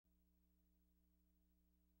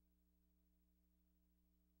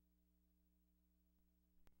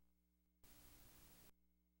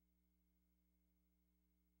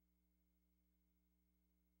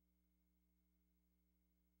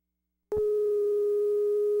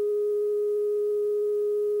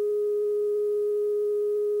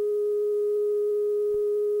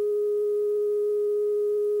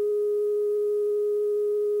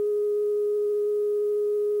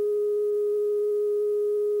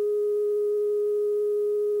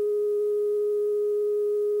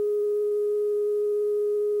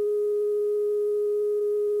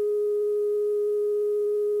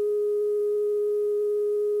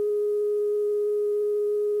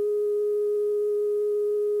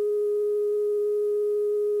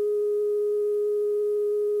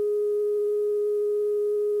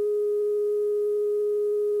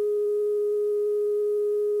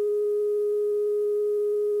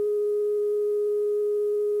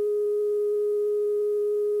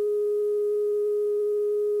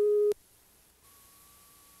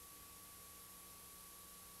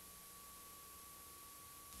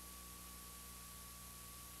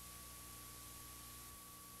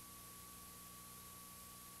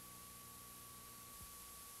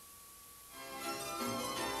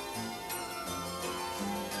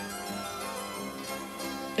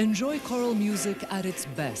Enjoy choral music at its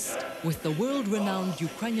best with the world-renowned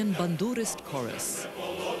Ukrainian Bandurist Chorus.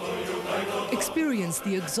 Experience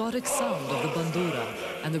the exotic sound of the bandura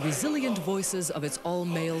and the resilient voices of its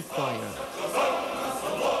all-male choir.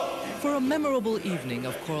 For a memorable evening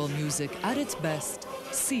of choral music at its best,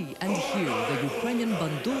 see and hear the Ukrainian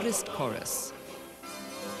Bandurist Chorus.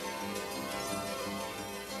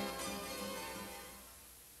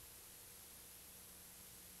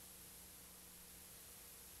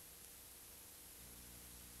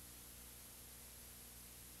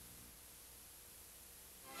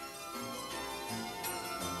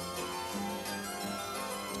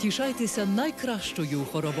 Втішайтеся найкращою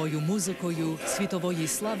хоровою музикою світової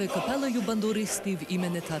слави капелею бандуристів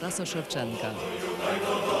імені Тараса Шевченка.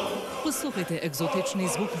 Послухайте екзотичний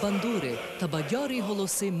звук бандури та бадьорі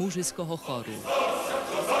голоси мужицького хору.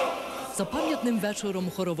 За пам'ятним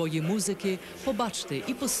вечором хорової музики побачте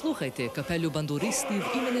і послухайте капелю бандуристів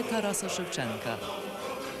імені Тараса Шевченка.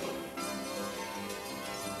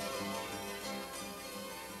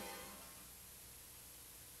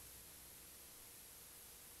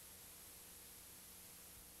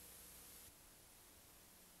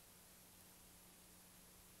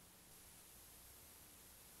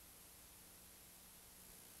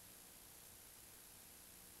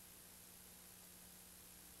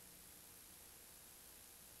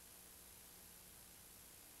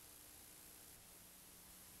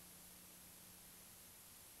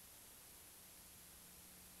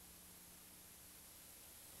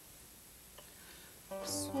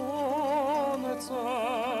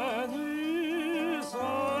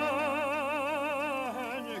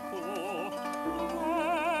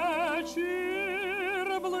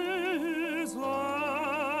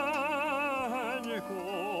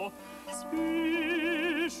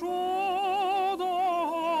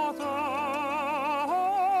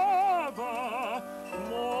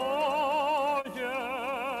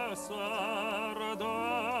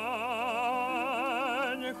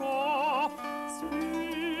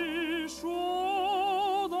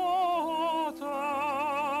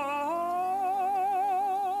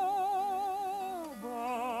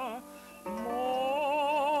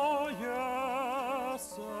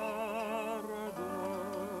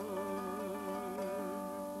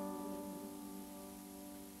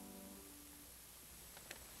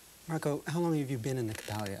 Marco, how long have you been in the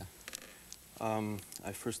Capella?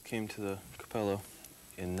 I first came to the Capella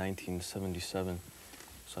in 1977,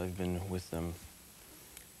 so I've been with them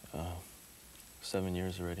 7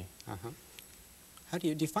 years already. How do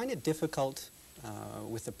you find it difficult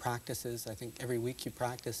with the practices? I think every week you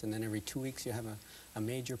practice, and then every 2 weeks you have a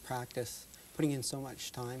major practice, putting in so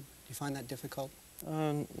much time. Do you find that difficult?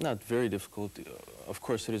 Not very difficult. Of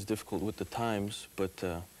course, it is difficult with the times, but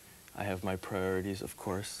I have my priorities, of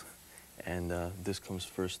course, and this comes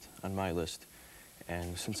first on my list.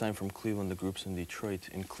 And since I'm from Cleveland, the group's in Detroit.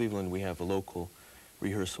 In Cleveland, we have a local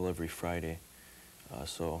rehearsal every Friday.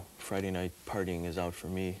 So Friday night partying is out for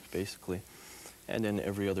me, basically. And then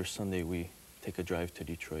every other Sunday, we take a drive to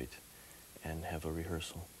Detroit and have a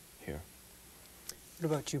rehearsal here. What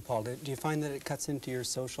about you, Paul? Do you find that it cuts into your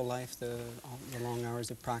social life, the long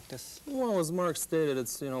hours of practice? Well, as Mark stated,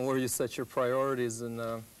 it's, where you set your priorities,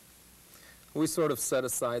 and we sort of set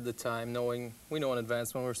aside the time we know in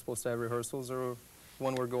advance when we're supposed to have rehearsals or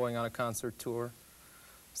when we're going on a concert tour.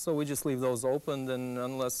 So we just leave those open, and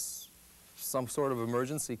unless some sort of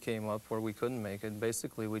emergency came up where we couldn't make it,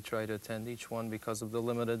 basically we try to attend each one because of the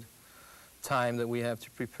limited time that we have to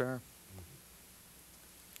prepare.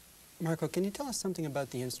 Marco, can you tell us something about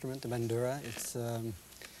the instrument, the bandura?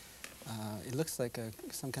 It looks like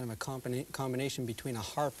some kind of a combination between a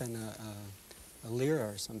harp and a lyra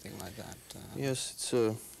or something like that. Yes,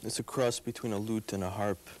 it's a cross between a lute and a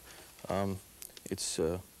harp. It's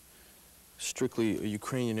strictly a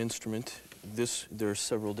Ukrainian instrument. There are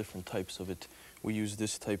several different types of it. We use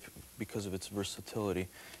this type because of its versatility.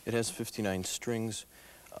 It has 59 strings,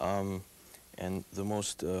 and the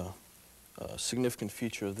most significant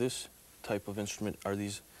feature of this type of instrument are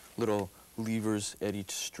these little levers at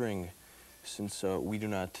each string. Since we do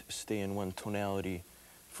not stay in one tonality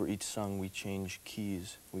for each song, we change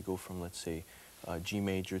keys. We go from, let's say, G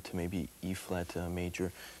major to maybe E flat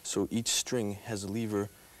major. So each string has a lever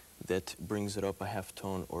that brings it up a half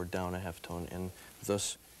tone or down a half tone, and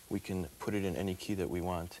thus we can put it in any key that we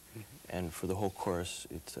want. And for the whole chorus,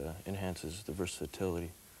 it enhances the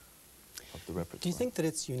versatility of the repertoire. Do you think that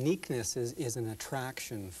its uniqueness is an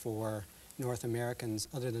attraction for North Americans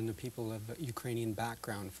other than the people of Ukrainian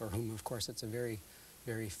background, for whom, of course, it's a very,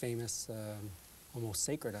 very famous, almost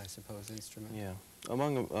sacred, I suppose, instrument? Yeah.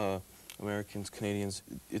 Among Americans, Canadians.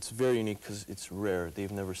 It's very unique because it's rare.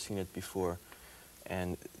 They've never seen it before,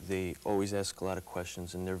 and they always ask a lot of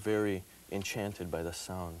questions, and they're very enchanted by the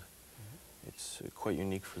sound. It's quite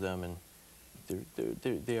unique for them, and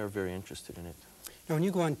they are very interested in it. Now, when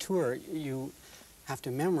you go on tour, you have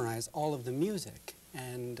to memorize all of the music,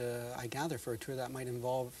 and I gather for a tour that might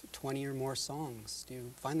involve 20 or more songs. Do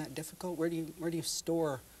you find that difficult? Where do you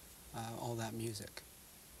store all that music?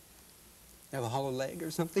 You have a hollow leg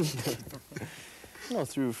or something? No,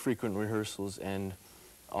 through frequent rehearsals and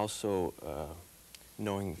also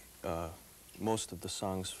knowing most of the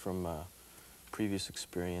songs from previous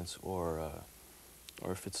experience, or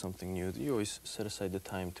if it's something new, you always set aside the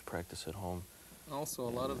time to practice at home. Also, a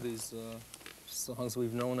lot of these songs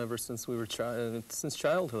we've known ever since we were since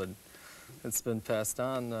childhood. It's been passed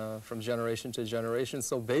on from generation to generation.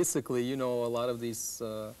 So basically, you know a lot of these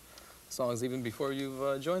songs even before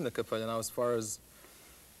you've joined the capella. Now, as far as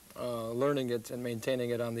learning it and maintaining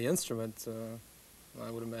it on the instrument, I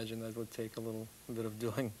would imagine that would take a little bit of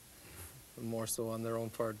doing, more so on their own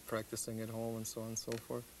part, practicing at home and so on and so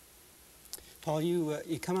forth. Paul,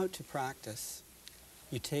 you come out to practice,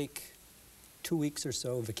 you take 2 weeks or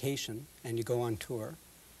so vacation, and you go on tour,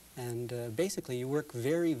 and basically you work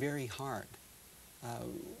very, very hard.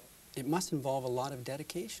 It must involve a lot of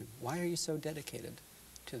dedication. Why are you so dedicated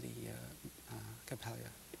to the capella?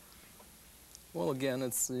 Well, again,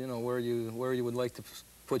 it's where you would like to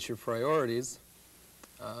put your priorities.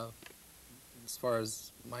 As far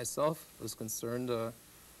as myself is concerned,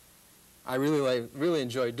 I really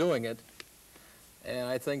enjoy doing it, and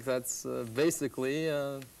I think that's basically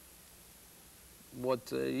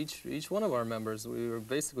what each one of our members,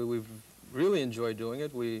 we've really enjoyed doing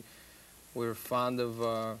it. We're fond of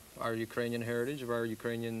our Ukrainian heritage, of our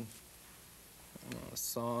Ukrainian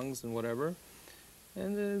songs and whatever,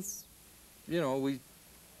 and it's,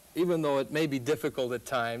 even though it may be difficult at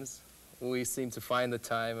times, we seem to find the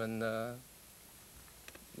time and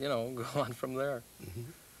go on from there. Mm-hmm.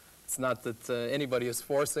 It's not that anybody is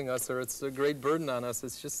forcing us or it's a great burden on us.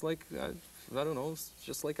 It's just like, I don't know, it's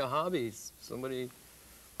just like a hobby. Somebody,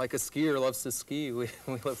 like a skier, loves to ski. We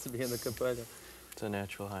love to be in the capella. It's a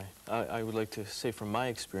natural high. I would like to say from my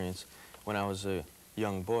experience, when I was a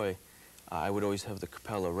young boy, I would always have the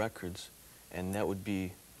capella records, and that would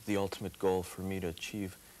be the ultimate goal for me to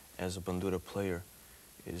achieve as a bandura player.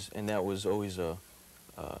 And that was always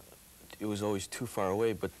it was always too far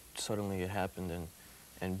away, but suddenly it happened,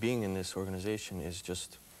 and being in this organization is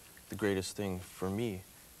just the greatest thing for me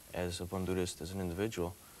as a bandurist, as an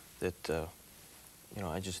individual, that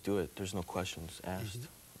I just do it. There's no questions asked.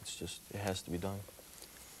 Mm-hmm. It's just, it has to be done.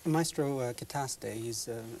 Maestro Kytasty, he's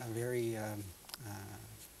a very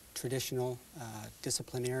traditional,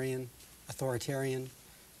 disciplinarian, authoritarian.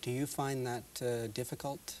 Do you find that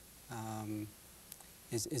difficult?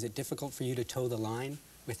 Is it difficult for you to toe the line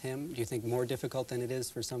with him? Do you think more difficult than it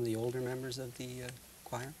is for some of the older members of the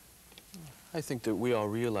choir? I think that we all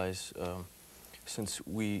realize, since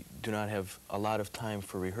we do not have a lot of time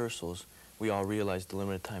for rehearsals, we all realize the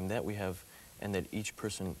limited time that we have, and that each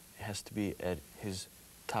person has to be at his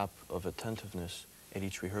top of attentiveness at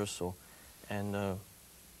each rehearsal. And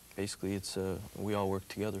basically, it's we all work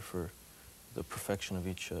together for the perfection of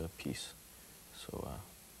each piece. So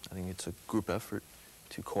I think it's a group effort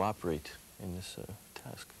to cooperate in this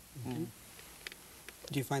task. Mm-hmm.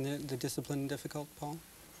 Do you find the discipline difficult, Paul?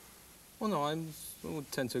 Well, no, I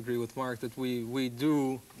would tend to agree with Mark that we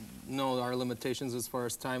do know our limitations as far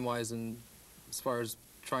as time-wise and as far as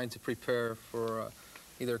trying to prepare for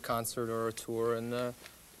either a concert or a tour. And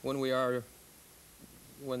when Hryhory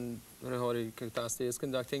Kytasty is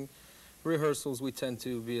conducting rehearsals, we tend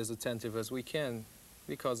to be as attentive as we can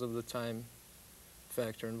because of the time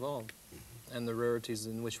factor involved and the rarities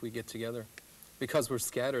in which we get together. Because we're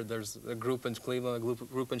scattered, there's a group in Cleveland, a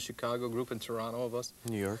group in Chicago, a group in Toronto of us.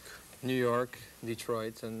 New York,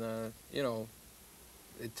 Detroit, and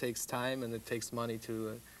it takes time and it takes money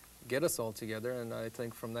to get us all together. And I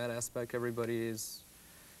think from that aspect, everybody is,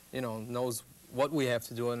 knows what we have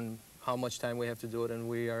to do and how much time we have to do it, and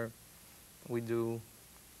we do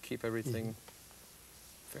keep everything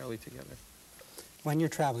fairly together. When you're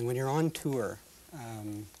traveling, when you're on tour,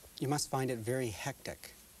 you must find it very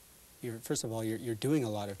hectic. First of all, you're doing a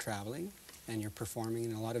lot of traveling, and you're performing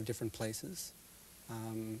in a lot of different places.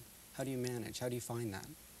 How do you manage? How do you find that?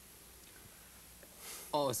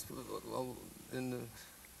 Oh, as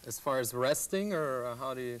far as resting, or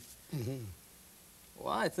how do you? Mm-hmm.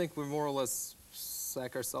 Well, I think we more or less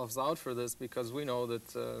sack ourselves out for this because we know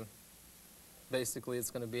that basically it's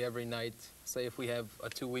going to be every night. Say if we have a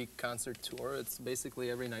 2-week concert tour, it's basically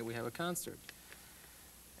every night we have a concert.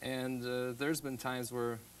 And there's been times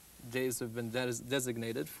where days have been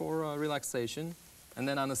designated for relaxation, and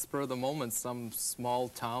then on the spur of the moment, some small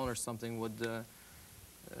town or something would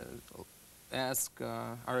ask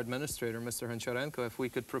our administrator, Mr. Honcharenko, if we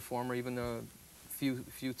could perform even a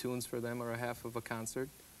few tunes for them or a half of a concert.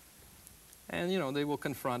 And, you know, they will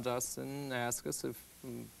confront us and ask us if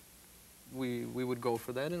we would go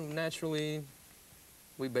for that. And naturally,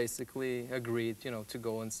 we basically agreed, you know, to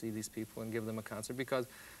go and see these people and give them a concert because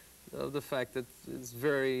of the fact that it's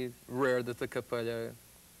very rare that the Capella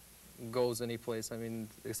goes any place, I mean,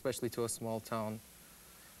 especially to a small town.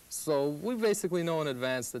 So we basically know in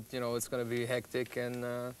advance that, you know, it's going to be hectic, and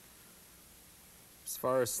as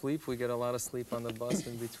far as sleep, we get a lot of sleep on the bus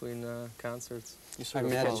in between concerts. You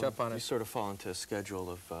sort of fall into a schedule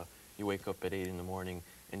of you wake up at 8 in the morning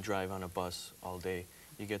and drive on a bus all day.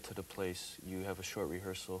 You get to the place, you have a short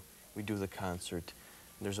rehearsal, we do the concert,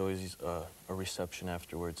 and there's always a reception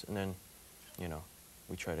afterwards, and then, you know,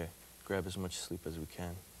 we try to grab as much sleep as we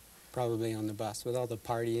can. Probably on the bus with all the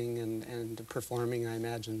partying and performing, I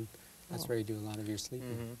imagine that's where you do a lot of your sleeping.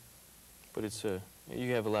 Mm-hmm. But it's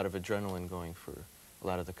you have a lot of adrenaline going for a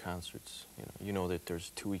lot of the concerts. You know that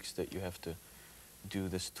there's 2 weeks that you have to do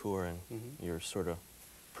this tour, and you're sort of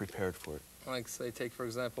prepared for it. Like, say, take for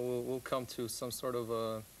example, we'll come to some sort of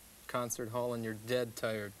a concert hall and you're dead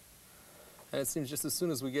tired. And it seems just as soon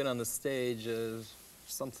as we get on the stage,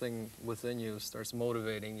 something within you starts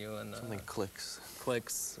motivating you, and something clicks,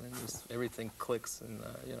 and just everything clicks, and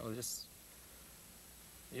you know, just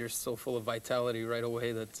you're so full of vitality right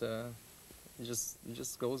away that it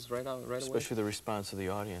just goes right out right away. Especially the response of the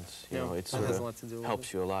audience. You know, it sort of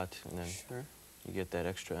helps you a lot, and then you get that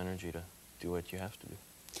extra energy to do what you have to do.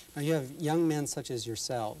 Now you have young men such as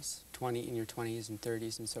yourselves, in your 20s and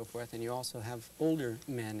 30s and so forth, and you also have older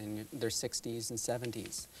men in their 60s and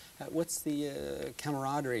 70s. What's the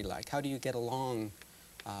camaraderie like? How do you get along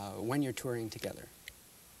when you're touring together?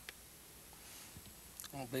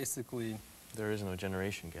 Well, basically, there is no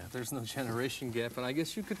generation gap. There's no generation gap, and I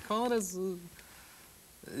guess you could call it as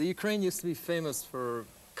the Ukraine used to be famous for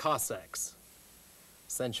Cossacks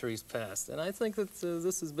centuries past, and I think that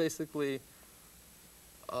this is basically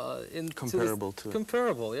comparable,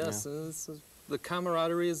 yes. Yeah. The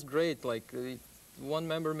camaraderie is great. Like, one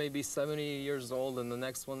member may be 70 years old and the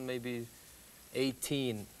next one may be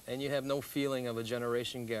 18, and you have no feeling of a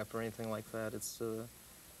generation gap or anything like that. It's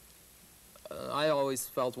I always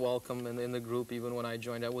felt welcome in the group, even when I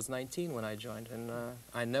joined. I was 19 when I joined, and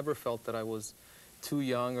I never felt that I was too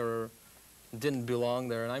young or didn't belong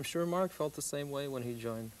there. And I'm sure Mark felt the same way when he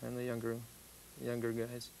joined, and the younger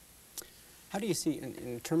guys. How do you see,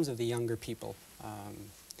 in terms of the younger people,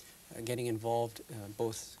 getting involved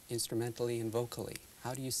both instrumentally and vocally,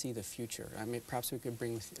 how do you see the future? I mean, perhaps we could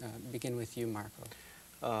begin with you, Marco.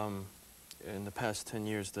 In the past 10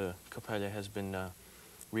 years, the Capella has been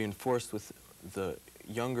reinforced with the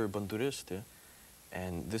younger banduristi,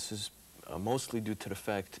 and this is mostly due to the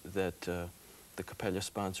fact that the Capella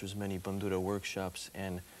sponsors many bandura workshops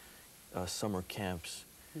and summer camps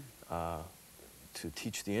to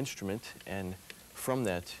teach the instrument, and from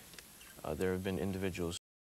that there have been individuals